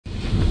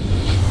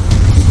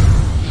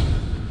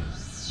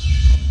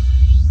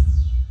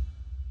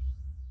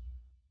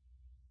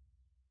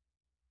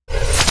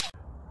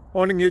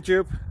Morning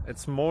YouTube,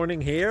 it's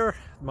morning here.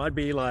 It might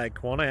be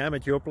like 1 a.m.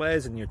 at your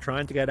place and you're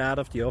trying to get out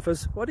of the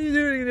office. What are you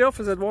doing in the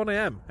office at 1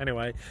 a.m?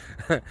 Anyway,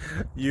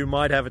 you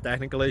might have a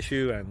technical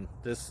issue and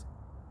this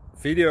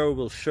video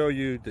will show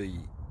you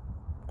the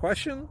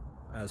question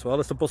as well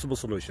as the possible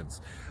solutions.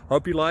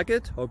 Hope you like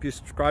it, hope you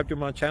subscribe to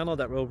my channel.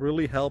 That will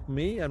really help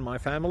me and my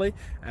family,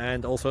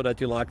 and also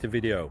that you like the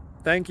video.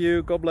 Thank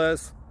you, God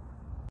bless.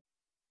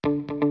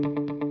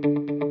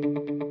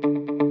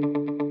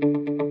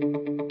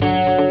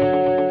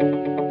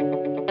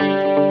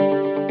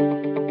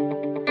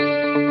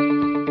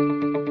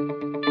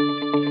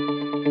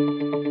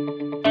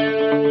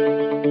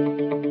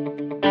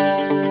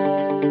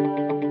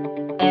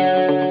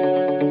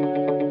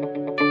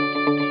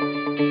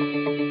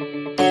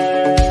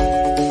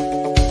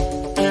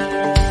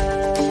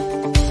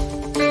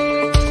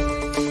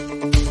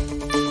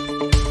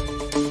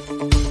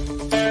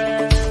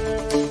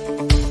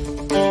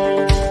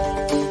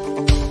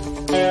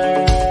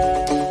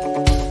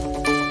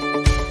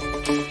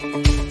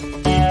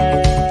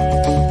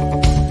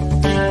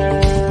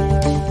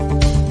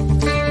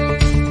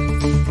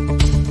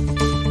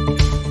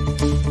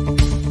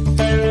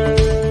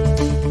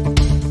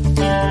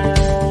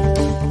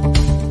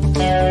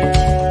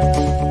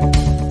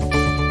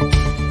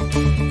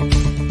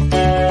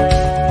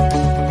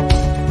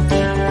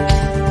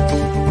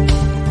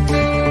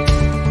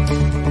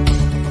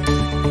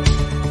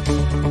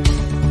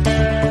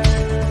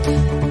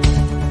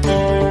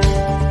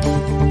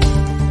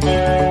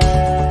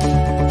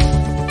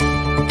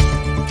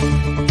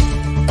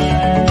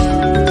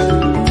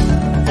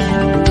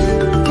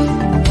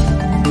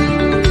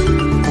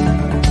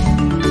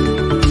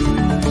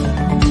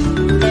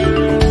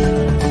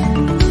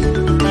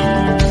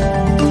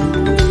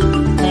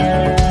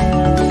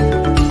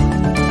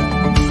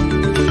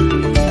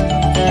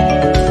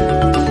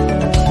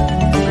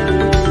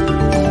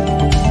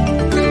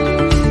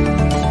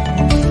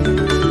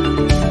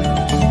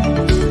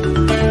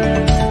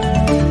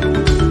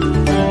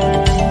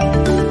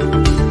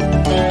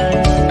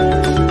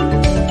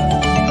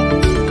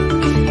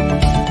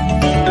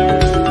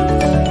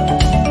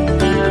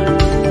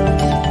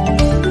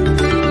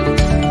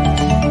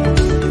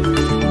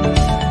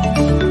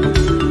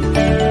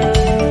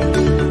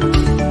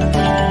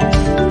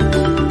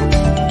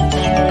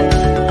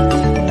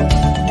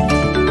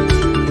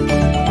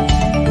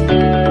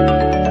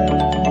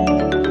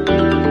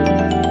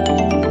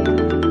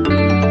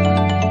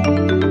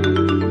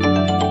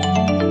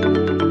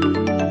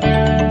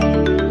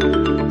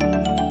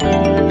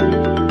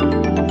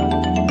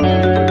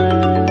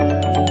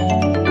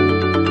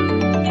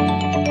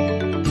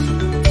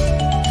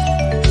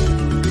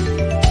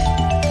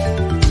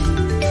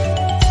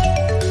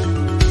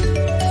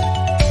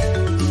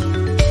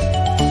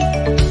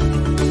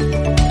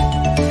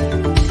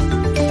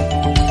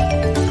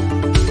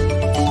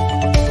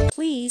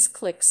 Please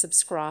click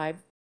subscribe.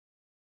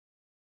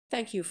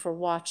 Thank you for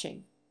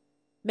watching.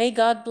 May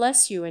God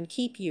bless you and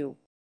keep you.